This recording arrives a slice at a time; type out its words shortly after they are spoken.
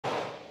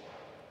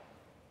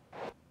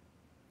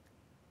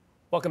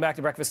Welcome back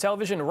to Breakfast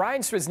Television.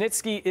 Ryan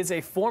Straschnitzki is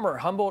a former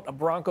Humboldt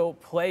Bronco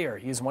player.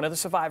 He is one of the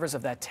survivors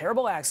of that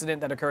terrible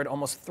accident that occurred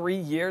almost 3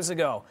 years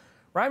ago.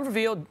 Ryan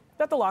revealed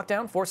that the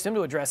lockdown forced him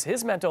to address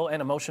his mental and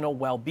emotional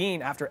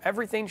well-being after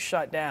everything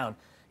shut down.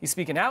 He's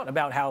speaking out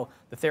about how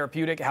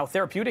therapeutic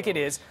it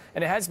is,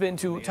 and it has been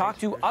to talk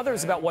to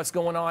others about what's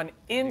going on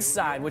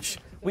inside, which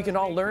we can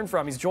all learn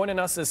from. He's joining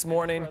us this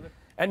morning.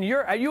 And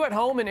are you at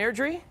home in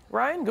Airdrie,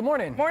 Ryan? Good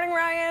morning. Morning,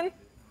 Ryan.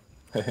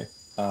 Hey,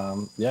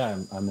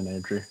 yeah, I'm in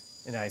Airdrie.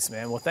 Nice,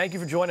 man. Well, thank you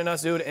for joining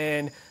us, dude.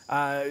 And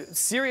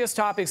serious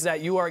topics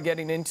that you are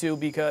getting into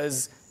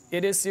because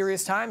it is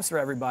serious times for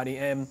everybody.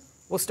 And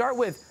we'll start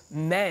with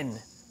men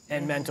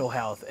and mental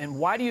health. And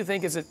why do you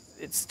think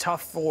it's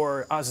tough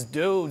for us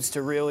dudes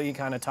to really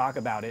kind of talk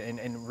about it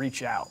and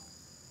reach out?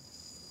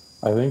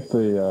 I think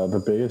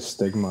the biggest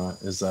stigma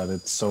is that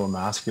it's so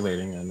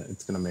emasculating and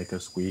it's going to make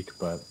us weak.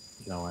 But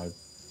I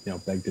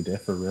beg to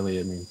differ. Really,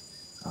 I mean,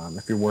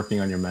 if you're working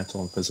on your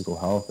mental and physical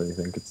health, I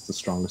think it's the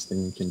strongest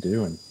thing you can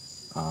do, and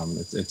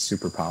it's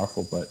super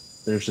powerful. But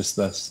there's just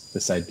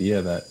this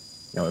idea that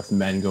if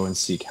men go and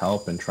seek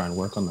help and try and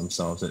work on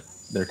themselves,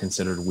 they're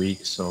considered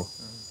weak. So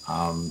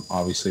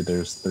obviously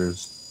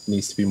there's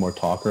needs to be more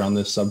talk around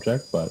this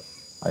subject, but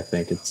I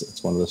think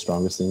it's one of the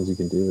strongest things you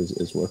can do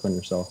is work on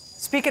yourself.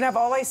 Speaking of,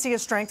 all I see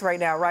is strength right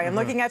now, Ryan.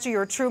 Looking at you,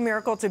 you're a true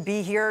miracle to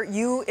be here.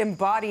 You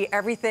embody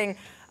everything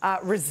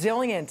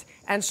resilient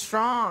and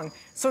strong.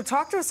 So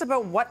talk to us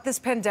about what this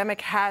pandemic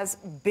has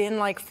been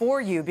like for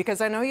you,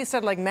 because I know you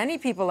said, like many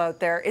people out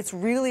there, it's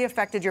really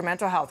affected your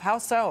mental health. How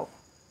so?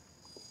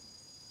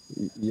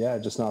 Yeah,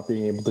 just not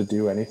being able to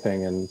do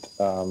anything and,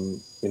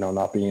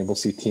 not being able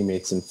to see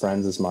teammates and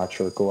friends as much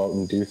or go out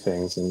and do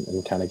things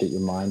and kind of get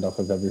your mind off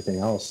of everything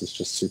else is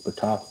just super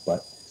tough.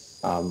 But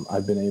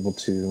I've been able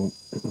to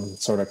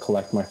sort of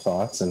collect my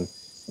thoughts and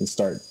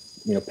start,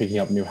 picking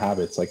up new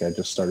habits. Like I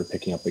just started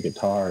picking up the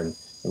guitar and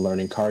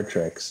learning card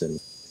tricks and,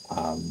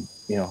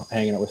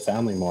 hanging out with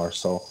family more.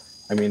 So,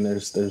 I mean,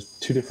 there's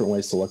two different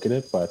ways to look at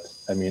it. But,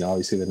 I mean,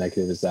 obviously the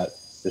negative is that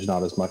there's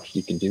not as much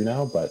you can do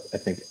now. But I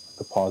think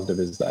the positive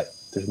is that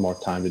there's more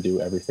time to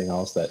do everything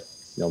else that,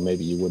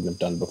 maybe you wouldn't have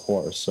done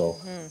before. So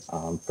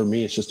for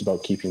me, it's just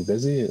about keeping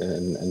busy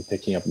and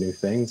picking up new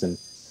things and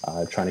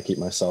trying to keep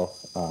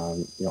myself,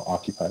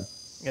 occupied.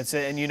 That's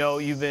it. And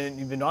you've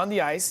been on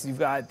the ice. You've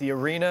got the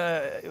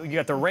arena. You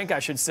got the rink, I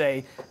should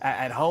say,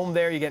 at home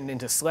there. You're getting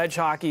into sledge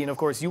hockey, and of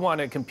course, you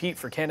want to compete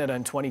for Canada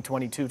in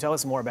 2022. Tell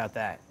us more about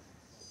that.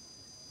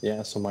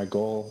 Yeah. So my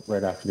goal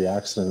right after the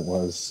accident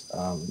was,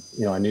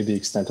 I knew the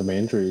extent of my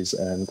injuries,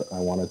 and I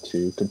wanted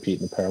to compete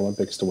in the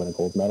Paralympics to win a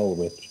gold medal,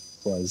 which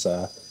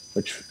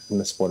in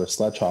the sport of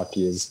sledge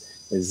hockey is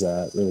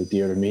really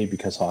dear to me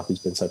because hockey's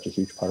been such a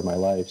huge part of my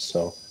life.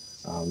 So.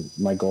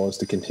 My goal is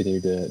to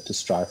continue to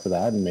strive for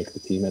that and make the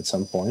team at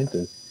some point,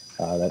 and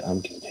that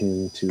I'm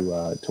continuing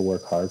to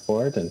work hard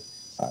for it and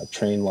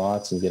train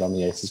lots and get on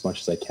the ice as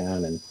much as I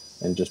can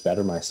and just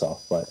better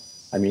myself. But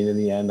I mean, in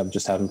the end, I'm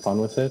just having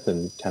fun with it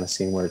and kind of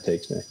seeing where it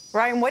takes me.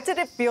 Ryan, what did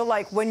it feel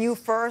like when you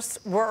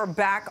first were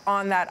back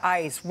on that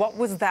ice? What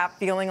was that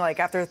feeling like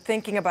after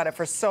thinking about it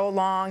for so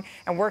long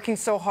and working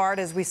so hard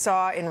as we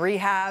saw in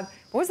rehab?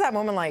 What was that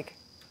moment like?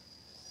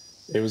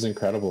 It was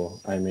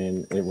incredible. I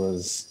mean, it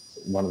was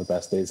one of the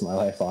best days of my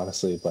life,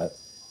 honestly, but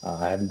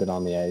I haven't been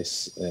on the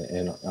ice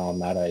on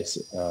that ice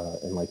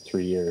in like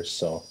 3 years.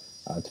 So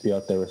to be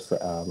out there with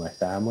my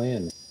family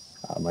and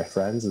my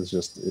friends is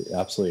just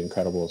absolutely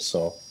incredible.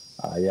 So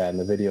in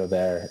the video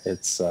there, it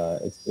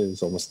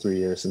was almost 3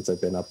 years since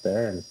I've been up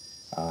there and,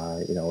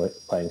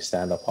 playing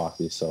stand-up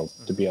hockey. So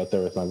to be out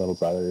there with my little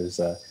brother is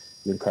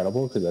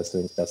incredible because I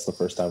think that's the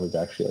first time we've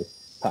actually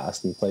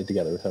passed and played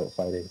together without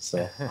fighting.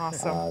 So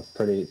awesome.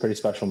 Pretty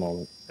special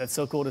moment. That's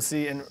so cool to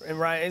see. And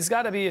Ryan, it's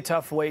got to be a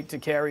tough weight to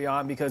carry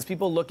on because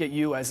people look at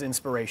you as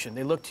inspiration.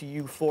 They look to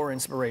you for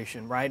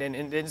inspiration, right?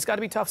 And it's got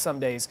to be tough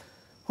some days.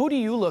 Who do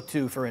you look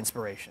to for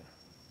inspiration?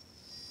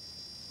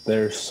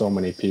 There's so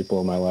many people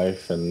in my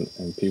life and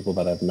people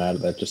that I've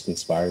met that just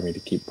inspire me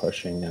to keep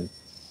pushing. And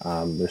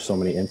there's so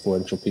many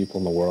influential people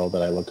in the world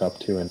that I look up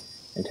to and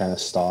kind of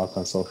stalk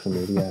on social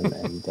media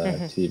and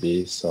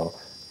TV. So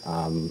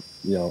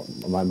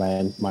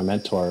my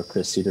mentor,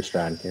 Chris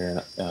Cedarstrand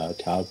here in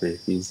Calgary,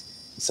 he's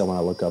someone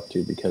I look up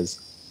to because,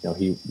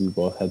 we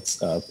both had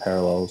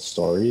parallel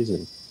stories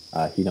and,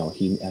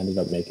 he ended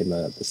up making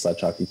the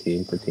sledge hockey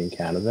team for Team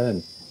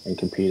Canada and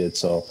competed.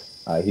 So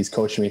he's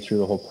coached me through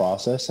the whole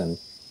process and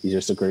he's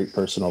just a great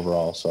person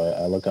overall. So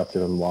I look up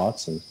to him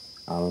lots and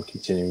I'm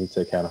continuing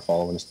to kind of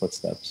follow in his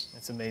footsteps.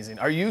 That's amazing.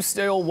 Are you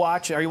still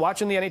watching? Are you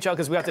watching the NHL?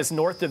 Because we got this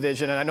North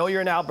Division, and I know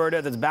you're in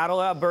Alberta. There's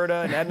Battle Alberta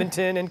and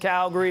Edmonton and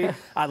Calgary.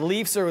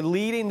 Leafs are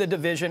leading the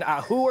division.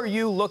 Who are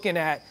you looking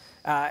at,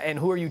 and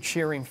who are you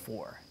cheering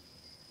for?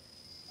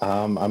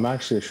 I'm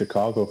actually a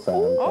Chicago fan.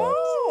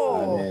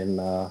 Oh. In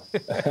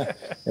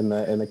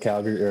the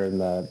Calgary or in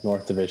the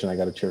North Division, I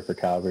got to cheer for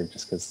Calgary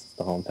just because it's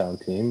the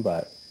hometown team.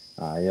 But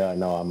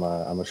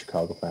I'm a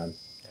Chicago fan.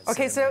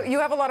 Okay, so you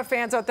have a lot of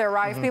fans out there,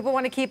 right? If people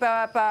want to keep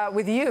up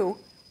with you,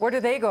 where do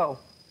they go?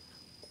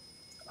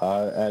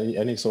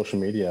 Any social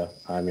media.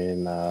 I mean,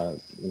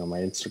 you know, my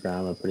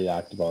Instagram, I'm pretty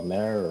active on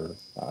there, or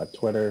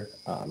Twitter.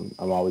 I'm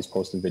always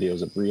posting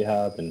videos of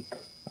rehab and,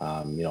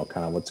 you know,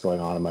 kind of what's going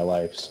on in my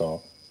life.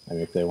 So, I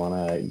mean, if they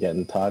want to get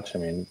in touch, I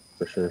mean,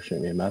 for sure,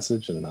 shoot me a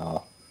message and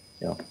I'll,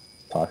 you know,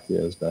 talk to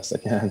you as best I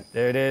can.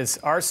 There it is.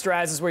 Our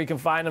Straz is where you can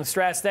find him.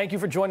 Straz, thank you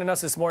for joining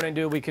us this morning,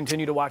 dude. We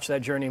continue to watch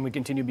that journey and we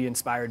continue to be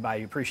inspired by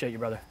you. Appreciate you,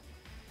 brother.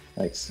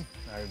 Thanks.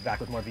 All right, back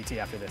with more VT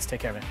after this. Take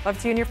care, man. Love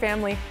to you and your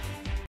family.